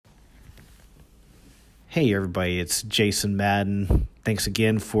Hey everybody, it's Jason Madden. Thanks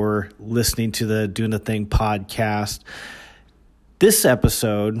again for listening to the Doing the Thing podcast. This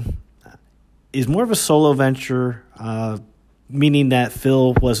episode is more of a solo venture, meaning that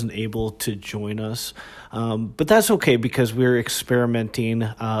Phil wasn't able to join us. But that's okay because we're experimenting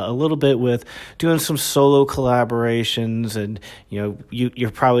a little bit with doing some solo collaborations. And,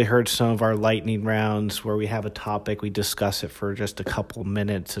 you've probably heard some of our lightning rounds where we have a topic, we discuss it for just a couple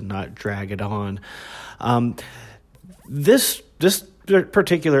minutes and not drag it on. This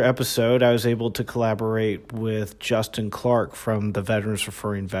particular episode, I was able to collaborate with Justin Clark from the Veterans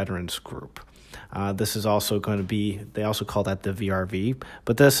Referring Veterans Group. This is also going to be, they also call that the VRV,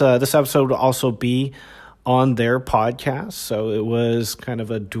 but this episode will also be on their podcast. So it was kind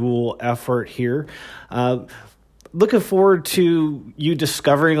of a dual effort here. Looking forward to you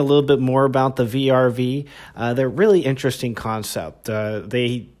discovering a little bit more about the VRV. They're a really interesting concept.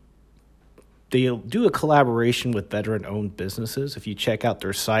 They'll do a collaboration with veteran-owned businesses. If you check out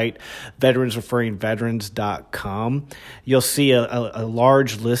their site, veteransreferringveterans.com, you'll see a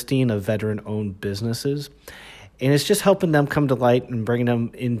large listing of veteran-owned businesses. And it's just helping them come to light and bringing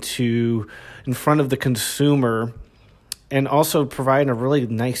them in front of the consumer, and also providing a really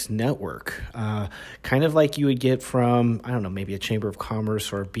nice network, kind of like you would get from, I don't know, maybe a Chamber of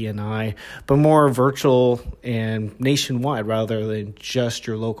Commerce or a BNI, but more virtual and nationwide rather than just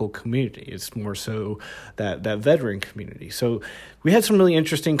your local community. It's more so that veteran community. So we had some really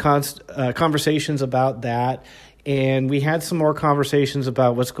interesting conversations about that, and we had some more conversations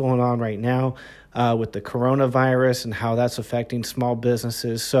about what's going on right now with the coronavirus and how that's affecting small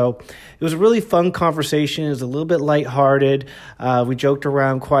businesses. So it was a really fun conversation. It was a little bit lighthearted. We joked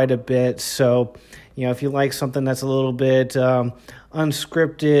around quite a bit. So, if you like something that's a little bit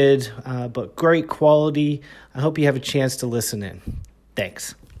unscripted, but great quality, I hope you have a chance to listen in.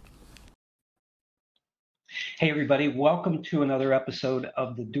 Thanks. Hey, everybody. Welcome to another episode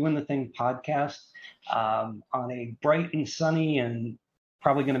of the Doing the Thing podcast on a bright and sunny and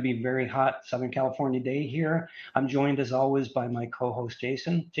probably going to be very hot Southern California day here. I'm joined as always by my co-host,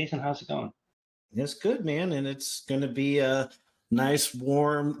 Jason. Jason, how's it going? It's good, man. And it's going to be a nice,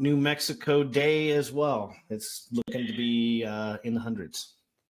 warm New Mexico day as well. It's looking to be in the hundreds.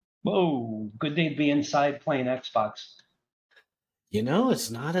 Whoa, good day to be inside playing Xbox. It's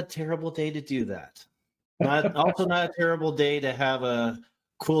not a terrible day to do that. Also not a terrible day to have a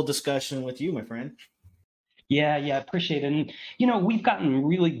cool discussion with you, my friend. Yeah, appreciate it. And, we've gotten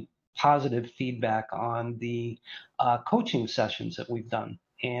really positive feedback on the coaching sessions that we've done.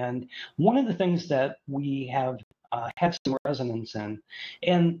 And one of the things that we have had some resonance in,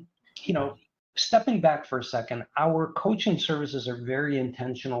 and, stepping back for a second, our coaching services are very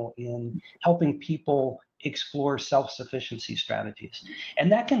intentional in helping people explore self-sufficiency strategies.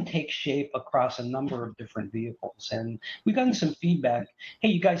 And that can take shape across a number of different vehicles. And we've gotten some feedback. Hey,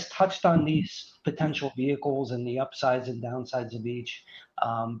 you guys touched on these potential vehicles and the upsides and downsides of each,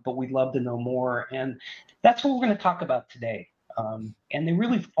 but we'd love to know more. And that's what we're going to talk about today. And they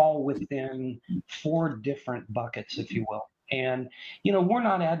really fall within 4 different buckets, if you will. And, we're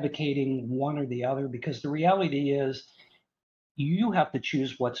not advocating one or the other, because the reality is you have to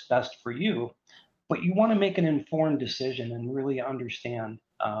choose what's best for you. But you want to make an informed decision and really understand,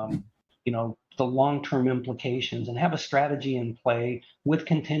 the long-term implications and have a strategy in play with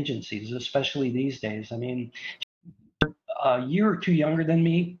contingencies, especially these days. I mean, a year or two younger than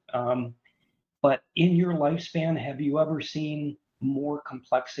me, but in your lifespan, have you ever seen more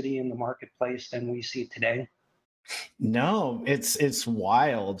complexity in the marketplace than we see today? No, it's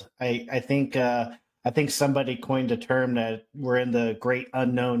wild. I think somebody coined a term that we're in the great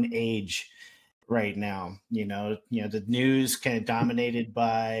unknown age right now. The news kind of dominated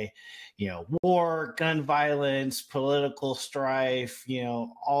by, war, gun violence, political strife,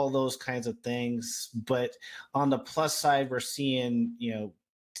 all those kinds of things. But on the plus side, we're seeing,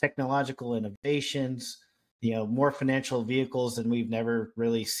 technological innovations, more financial vehicles than we've never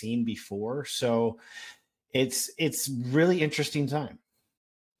really seen before. So it's really interesting time.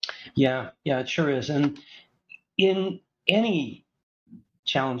 Yeah, it sure is. And in any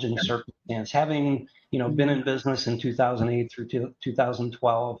challenging circumstance, having been in business in 2008 through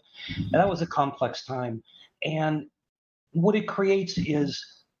 2012, that was a complex time. And what it creates is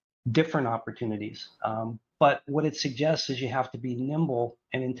different opportunities. But what it suggests is you have to be nimble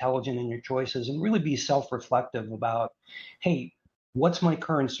and intelligent in your choices and really be self-reflective about, hey, what's my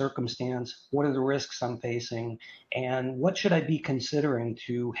current circumstance? What are the risks I'm facing? And what should I be considering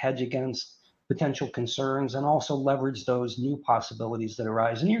to hedge against potential concerns and also leverage those new possibilities that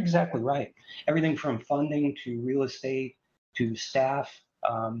arise? And you're exactly right. Everything from funding to real estate to staff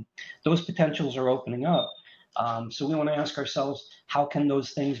Those potentials are opening up. So we want to ask ourselves, how can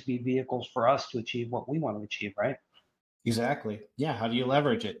those things be vehicles for us to achieve what we want to achieve, right? Exactly. Yeah. How do you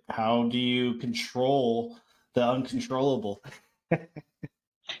leverage it? How do you control the uncontrollable?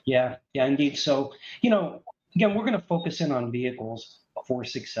 Yeah, yeah, indeed. So, again, we're going to focus in on vehicles for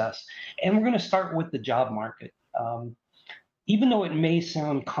success, and we're going to start with the job market. Even though it may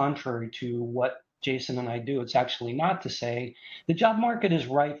sound contrary to what Jason and I do, it's actually not to say the job market is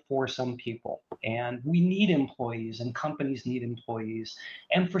right for some people, and we need employees, and companies need employees.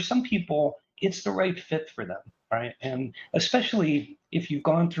 And for some people, it's the right fit for them, right? And especially if you've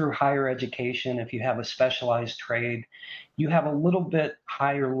gone through higher education, if you have a specialized trade, you have a little bit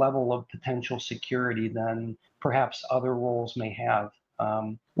higher level of potential security than perhaps other roles may have.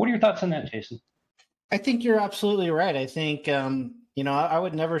 What are your thoughts on that, Jason? I think you're absolutely right. I think, I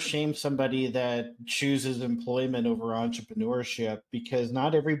would never shame somebody that chooses employment over entrepreneurship because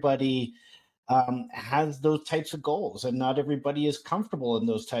not everybody has those types of goals and not everybody is comfortable in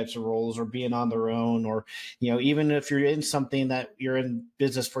those types of roles or being on their own or even if you're in something that you're in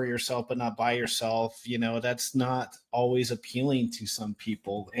business for yourself but not by yourself, that's not always appealing to some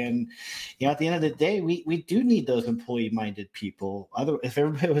people. And at the end of the day, we do need those employee minded people. If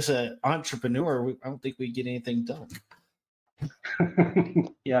everybody was an entrepreneur, I don't think we'd get anything done.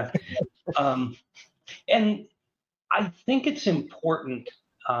 Yeah. Um, and I think it's important,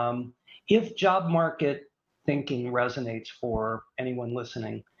 if job market thinking resonates for anyone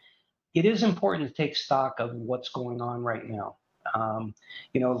listening, it is important to take stock of what's going on right now. Um,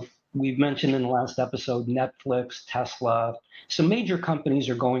 we've mentioned in the last episode Netflix, Tesla, some major companies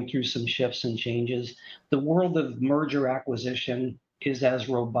are going through some shifts and changes. The world of merger acquisition is as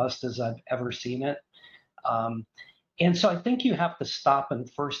robust as I've ever seen it. Um, and so I think you have to stop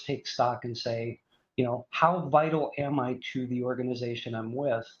and first take stock and say, how vital am I to the organization I'm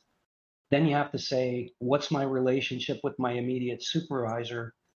with? Then you have to say, what's my relationship with my immediate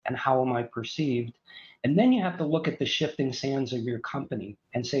supervisor and how am I perceived? And then you have to look at the shifting sands of your company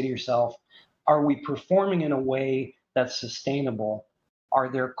and say to yourself, are we performing in a way that's sustainable? Are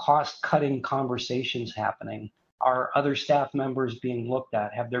there cost cutting conversations happening? Are other staff members being looked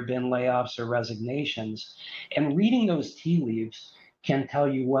at? Have there been layoffs or resignations? And reading those tea leaves can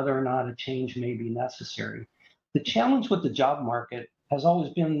tell you whether or not a change may be necessary. The challenge with the job market has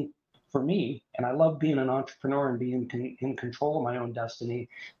always been for me, and I love being an entrepreneur and being in control of my own destiny,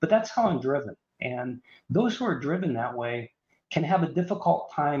 but that's how I'm driven. And those who are driven that way can have a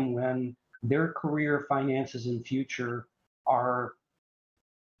difficult time when their career, finances, and future are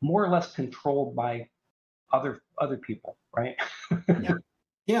more or less controlled by other people, right? Yeah.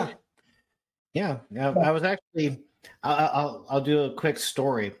 Yeah. Yeah. I was actually, I'll do a quick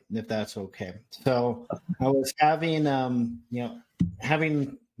story if that's okay. So I was having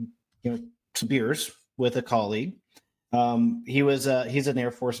some beers with a colleague. He's an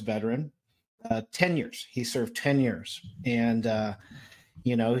Air Force veteran, 10 years. He served 10 years. And,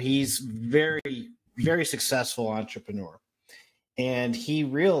 he's very, very successful entrepreneur. And he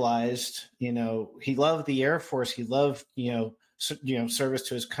realized, he loved the Air Force. He loved, service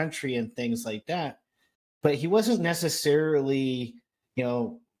to his country and things like that. But he wasn't necessarily,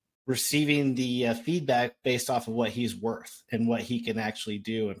 receiving the feedback based off of what he's worth and what he can actually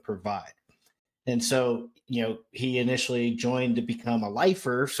do and provide. And so, he initially joined to become a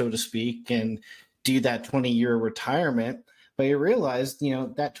lifer, so to speak, and do that 20-year retirement. But he realized,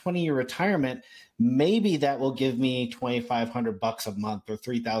 that 20-year retirement, maybe that will give me $2,500 a month or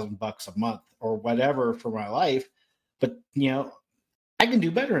 $3,000 a month or whatever for my life. But, I can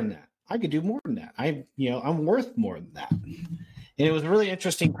do better than that. I could do more than that. I'm worth more than that. And it was a really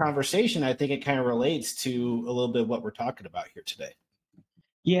interesting conversation. I think it kind of relates to a little bit of what we're talking about here today.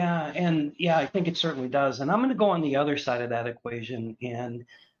 Yeah, and yeah, I think it certainly does. And I'm going to go on the other side of that equation and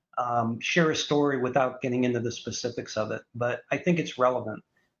share a story without getting into the specifics of it, but I think it's relevant.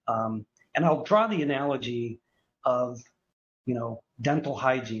 And I'll draw the analogy of, dental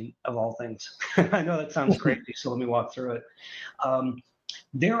hygiene of all things. I know that sounds crazy, so let me walk through it.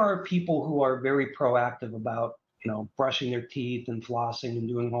 There are people who are very proactive about, brushing their teeth and flossing and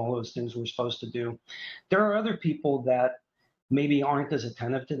doing all those things we're supposed to do. There are other people that maybe aren't as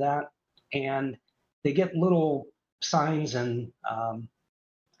attentive to that, and they get little signs and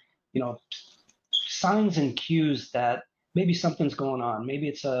signs and cues that maybe something's going on. Maybe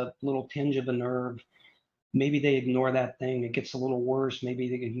it's a little tinge of a nerve. Maybe they ignore that thing. It gets a little worse. Maybe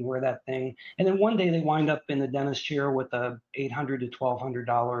they ignore that thing, and then one day they wind up in the dentist chair with a $800 to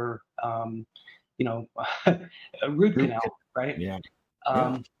 $1,200, a root canal, right? Yeah.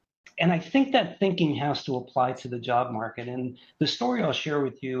 Um, And I think that thinking has to apply to the job market. And the story I'll share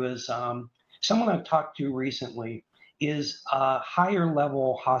with you is someone I've talked to recently is a higher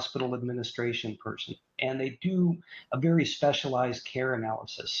level hospital administration person, and they do a very specialized care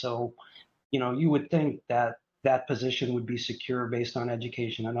analysis. So, you would think that that position would be secure based on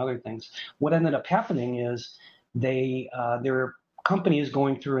education and other things. What ended up happening is their company is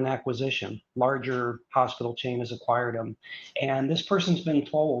going through an acquisition. Larger hospital chain has acquired them, and this person's been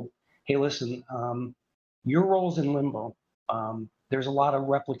told, "Hey, listen, your role's in limbo. There's a lot of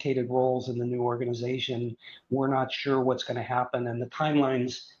replicated roles in the new organization. We're not sure what's going to happen, and the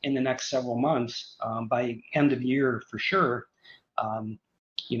timelines in the next several months, by end of year for sure, um,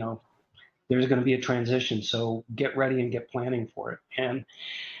 you know, there's going to be a transition. So get ready and get planning for it." And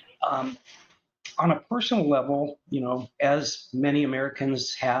um, on a personal level, as many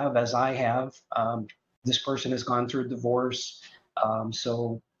Americans have, as I have, this person has gone through a divorce.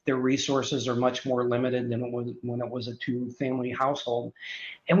 So their resources are much more limited than it was when it was a two-family household.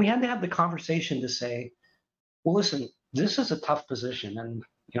 And we had to have the conversation to say, well, listen, this is a tough position. And,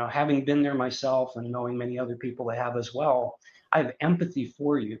 having been there myself and knowing many other people that have as well, I have empathy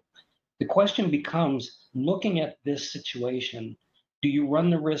for you. The question becomes, looking at this situation, do you run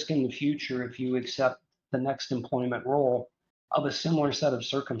the risk in the future if you accept the next employment role of a similar set of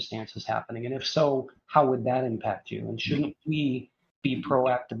circumstances happening? And if so, how would that impact you? And shouldn't we be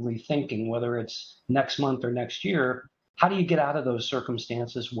proactively thinking, whether it's next month or next year, how do you get out of those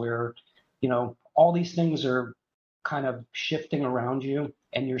circumstances where, all these things are kind of shifting around you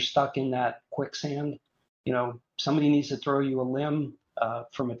and you're stuck in that quicksand? Somebody needs to throw you a limb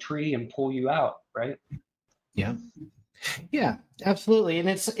from a tree and pull you out, right? Yeah. Yeah, absolutely. And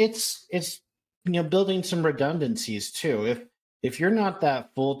it's building some redundancies too. If you're not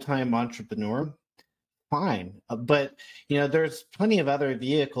that full-time entrepreneur, fine. But there's plenty of other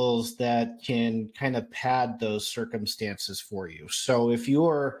vehicles that can kind of pad those circumstances for you. So if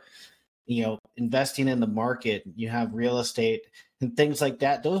you're investing in the market, you have real estate and things like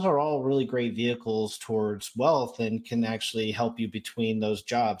that, those are all really great vehicles towards wealth and can actually help you between those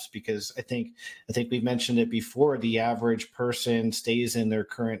jobs. Because I think we've mentioned it before, the average person stays in their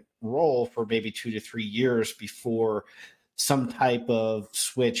current role for maybe 2 to 3 years before some type of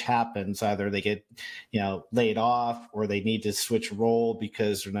switch happens. Either they get laid off, or they need to switch role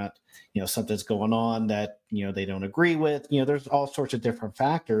because they're not, something's going on that they don't agree with. There's all sorts of different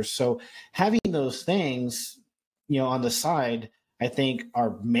factors. So having those things on the side, I think,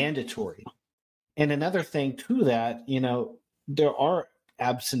 are mandatory. And another thing to that, there are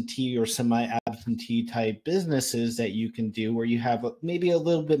absentee or semi-absentee type businesses that you can do where you have maybe a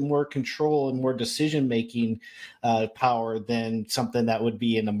little bit more control and more decision-making power than something that would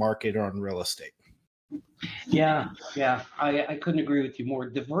be in the market or on real estate. Yeah, I couldn't agree with you more.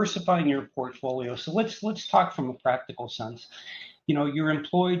 Diversifying your portfolio. So let's talk from a practical sense. You're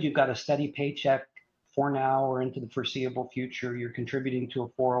employed, you've got a steady paycheck for now or into the foreseeable future. You're contributing to a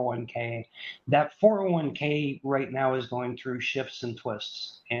 401k. That 401k right now is going through shifts and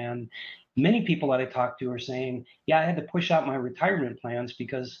twists. And many people that I talk to are saying, yeah, I had to push out my retirement plans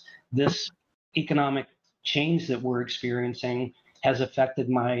because this economic change that we're experiencing has affected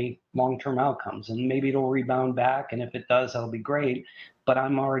my long-term outcomes. And maybe it'll rebound back. And if it does, that'll be great. But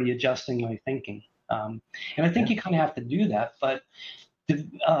I'm already adjusting my thinking. And I think you kind of have to do that. But the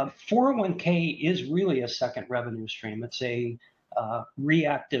 401k is really a second revenue stream. It's a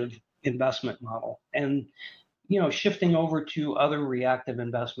reactive investment model. And, shifting over to other reactive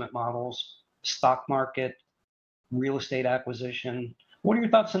investment models, stock market, real estate acquisition. What are your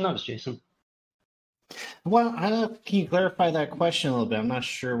thoughts on those, Jason? Well, can you clarify that question a little bit? I'm not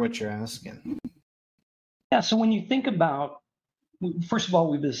sure what you're asking. Yeah, so when you think about, first of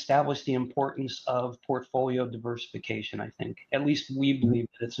all, we've established the importance of portfolio diversification, I think. At least we believe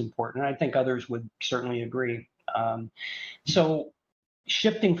that it's important. And I think others would certainly agree. So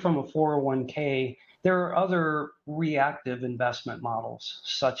shifting from a 401k, there are other reactive investment models,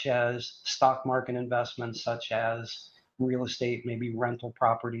 such as stock market investments, such as real estate, maybe rental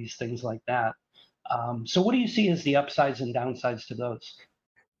properties, things like that. So what do you see as the upsides and downsides to those?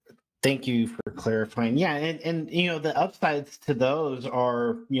 Thank you for clarifying. Yeah, and the upsides to those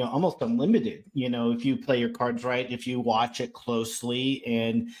are almost unlimited. If you play your cards right, if you watch it closely,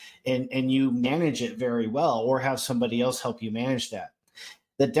 and you manage it very well, or have somebody else help you manage that.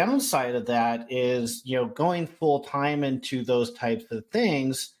 The downside of that is going full time into those types of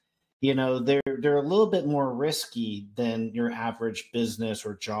things. They're a little bit more risky than your average business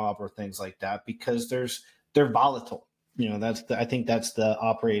or job or things like that, because they're volatile. I think that's the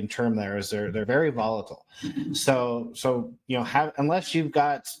operating term there, is they're very volatile. So unless you've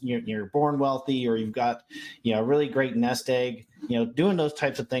got, you're born wealthy, or you've got, a really great nest egg, doing those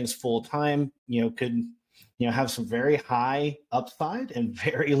types of things full time, could, have some very high upside and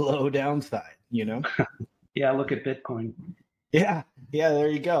very low downside. Yeah, look at Bitcoin. Yeah, there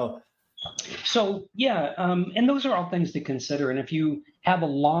you go. So yeah, and those are all things to consider. And if you have a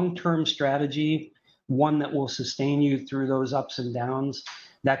long-term strategy, one that will sustain you through those ups and downs,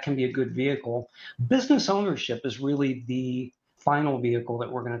 that can be a good vehicle. Business ownership is really the final vehicle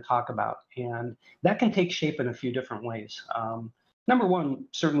that we're going to talk about, and that can take shape in a few different ways. Number one,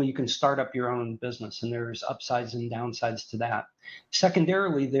 certainly you can start up your own business, and there's upsides and downsides to that.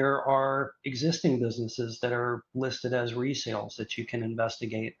 Secondarily, there are existing businesses that are listed as resales that you can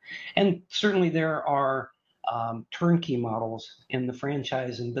investigate. And certainly there are turnkey models in the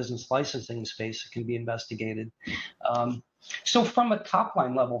franchise and business licensing space that can be investigated. So from a top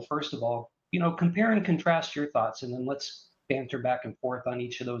line level, first of all, compare and contrast your thoughts, and then let's banter back and forth on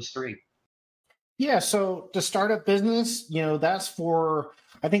each of those three. Yeah, so the startup business,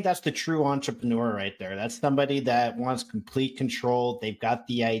 I think that's the true entrepreneur right there. That's somebody that wants complete control. They've got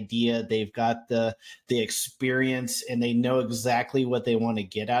the idea, they've got the experience, and they know exactly what they want to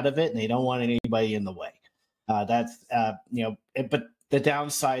get out of it, and they don't want anybody in the way. But the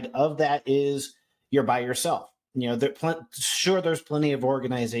downside of that is you're by yourself. There's plenty of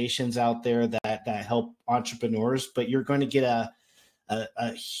organizations out there that help entrepreneurs, but you're going to get a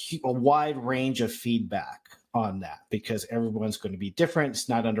wide range of feedback on that, because everyone's going to be different. It's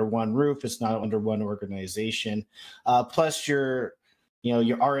not under one roof. It's not under one organization. Plus your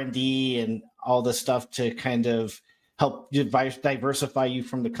R&D and all the stuff to kind of help diversify you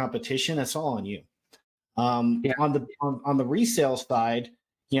from the competition. It's all on you. On the resale side,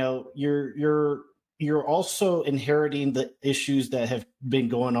 you're also inheriting the issues that have been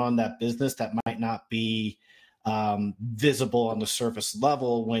going on in that business that might not be visible on the surface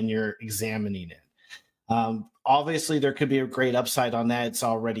level when you're examining it. Obviously, there could be a great upside on that. It's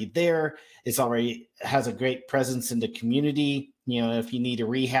already there. It's already has a great presence in the community. If you need to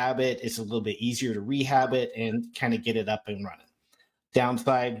rehab it, it's a little bit easier to rehab it and kind of get it up and running.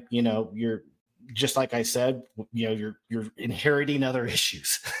 Downside, you're just like I said, you're inheriting other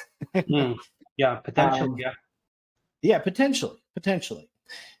issues. Yeah, potentially. Yeah, potentially.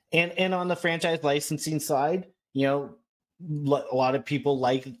 And on the franchise licensing side, a lot of people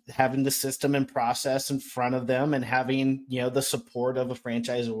like having the system and process in front of them, and having, the support of a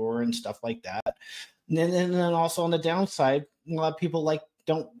franchisor and stuff like that. And then also on the downside, a lot of people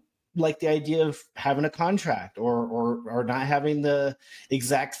don't like the idea of having a contract or not having the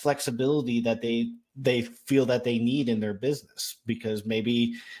exact flexibility that they feel that they need in their business, because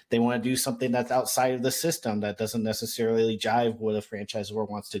maybe they want to do something that's outside of the system that doesn't necessarily jive what a franchisor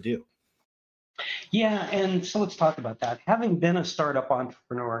wants to do. Yeah, and so let's talk about that. Having been a startup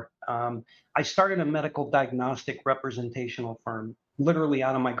entrepreneur, I started a medical diagnostic representational firm, literally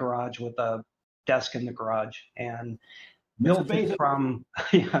out of my garage with a desk in the garage, and built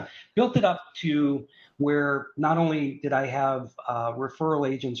it up to where not only did I have referral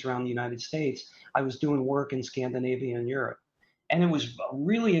agents around the United States, I was doing work in Scandinavia and Europe. And it was a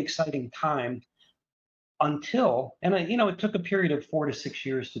really exciting time until, and it took a period of 4 to 6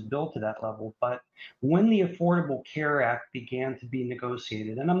 years to build to that level. But when the Affordable Care Act began to be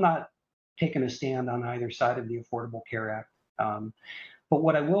negotiated, and I'm not taking a stand on either side of the Affordable Care Act, but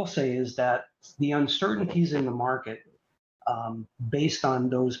what I will say is that the uncertainties in the market based on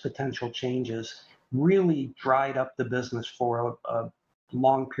those potential changes really dried up the business for a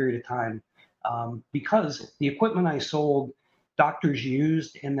long period of time, because the equipment I sold, doctors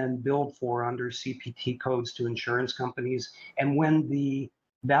used and then billed for under CPT codes to insurance companies. And when the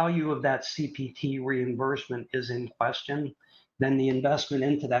value of that CPT reimbursement is in question, then the investment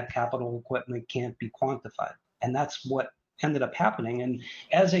into that capital equipment can't be quantified. And that's what ended up happening. And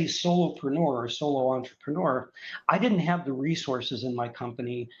as a solopreneur or solo entrepreneur, I didn't have the resources in my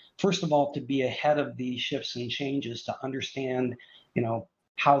company, first of all, to be ahead of the shifts and changes, to understand,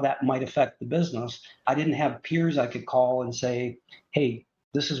 how that might affect the business. I didn't have peers I could call and say, hey,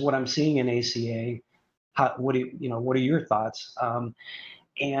 this is what I'm seeing in ACA. What are your thoughts?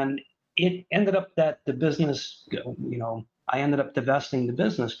 And it ended up that the business, I ended up divesting the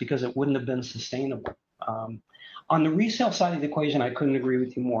business because it wouldn't have been sustainable. On the resale side of the equation, I couldn't agree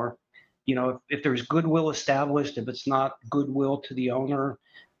with you more. If there's goodwill established, if it's not goodwill to the owner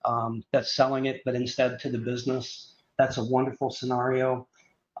that's selling it, but instead to the business, that's a wonderful scenario.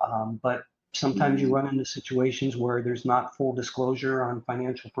 But Sometimes you run into situations where there's not full disclosure on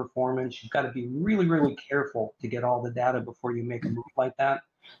financial performance. You've got to be really, really careful to get all the data before you make a move like that.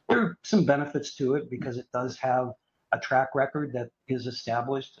 There are some benefits to it because it does have a track record that is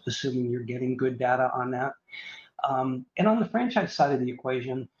established, assuming you're getting good data on that. And on the franchise side of the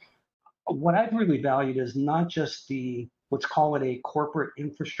equation, what I've really valued is not just the, let's call it a corporate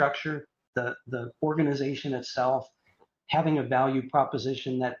infrastructure, the organization itself, having a value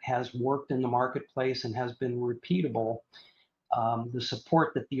proposition that has worked in the marketplace and has been repeatable, the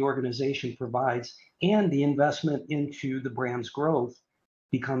support that the organization provides, and the investment into the brand's growth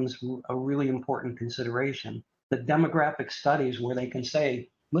becomes a really important consideration. The demographic studies where they can say,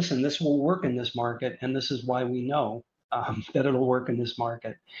 listen, this will work in this market, and this is why we know that it'll work in this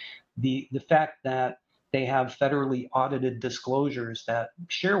market. The fact that they have federally audited disclosures that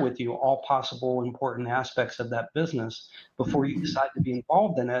share with you all possible important aspects of that business before you decide to be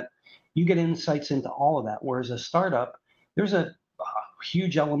involved in it, you get insights into all of that. Whereas a startup, there's a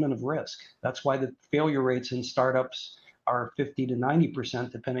huge element of risk. That's why the failure rates in startups are 50 to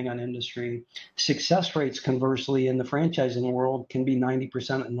 90%, depending on industry. Success rates, conversely, in the franchising world can be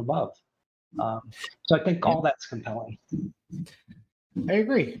 90% and above. So I think all that's compelling. I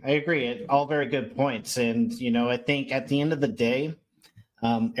agree. All very good points. And, I think at the end of the day,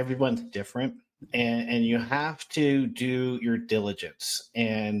 everyone's different and you have to do your diligence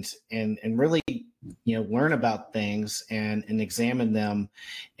and really, learn about things and examine them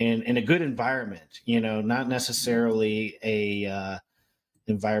in a good environment, not necessarily a,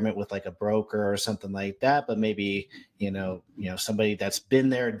 environment with like a broker or something like that, but maybe, somebody that's been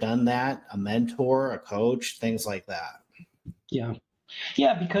there, done that, a mentor, a coach, things like that. Yeah.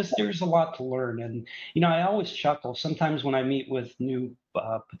 Yeah, because there's a lot to learn. And, I always chuckle sometimes when I meet with new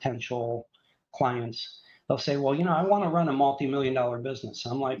potential clients. They'll say, well, I want to run a multi-million-dollar business.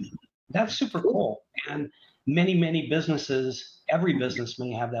 I'm like, that's super cool. And many, many businesses, every business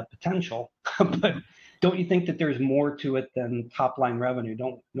may have that potential. But don't you think that there's more to it than top line revenue?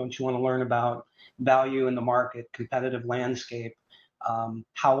 Don't you want to learn about value in the market, competitive landscape,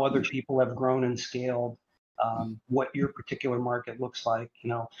 how other people have grown and scaled? What your particular market looks like.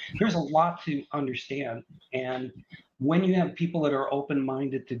 There's a lot to understand. And when you have people that are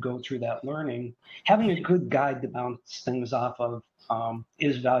open-minded to go through that learning, having a good guide to bounce things off of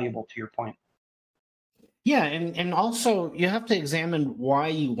is valuable, to your point. Yeah, and also you have to examine why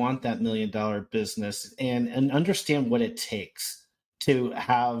you want that $1 million business and understand what it takes to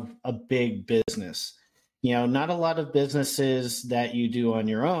have a big business. Not a lot of businesses that you do on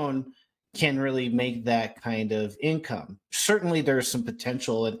your own can really make that kind of income. Certainly there's some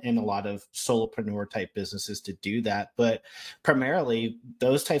potential in a lot of solopreneur type businesses to do that, but primarily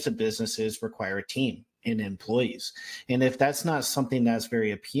those types of businesses require a team and employees. And if that's not something that's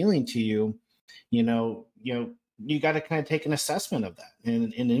very appealing to you, you got to kind of take an assessment of that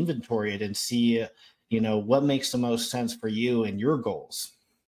and inventory it and see, what makes the most sense for you and your goals.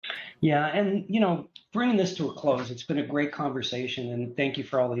 Yeah, and bringing this to a close, it's been a great conversation, and thank you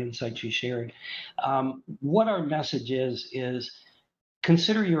for all the insights you shared. What our message is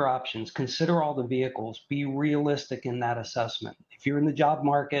consider your options, consider all the vehicles, be realistic in that assessment. If you're in the job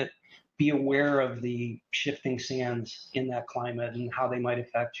market, be aware of the shifting sands in that climate and how they might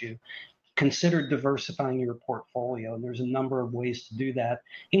affect you. Consider diversifying your portfolio, and there's a number of ways to do that,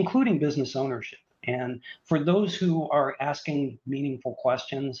 including business ownership. And for those who are asking meaningful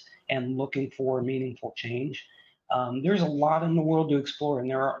questions and looking for meaningful change, there's a lot in the world to explore, and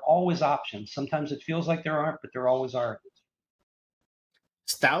there are always options. Sometimes it feels like there aren't, but there always are.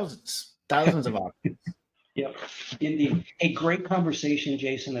 It's thousands of options. Yep, indeed. A great conversation,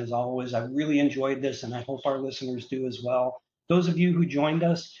 Jason, as always. I really enjoyed this, and I hope our listeners do as well. Those of you who joined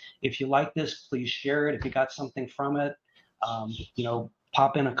us, if you like this, please share it. If you got something from it,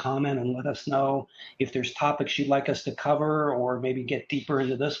 pop in a comment and let us know. If there's topics you'd like us to cover or maybe get deeper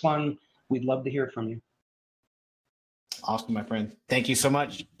into this one, we'd love to hear from you. Awesome, my friend. Thank you so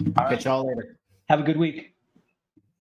much. Catch y'all later. Have a good week.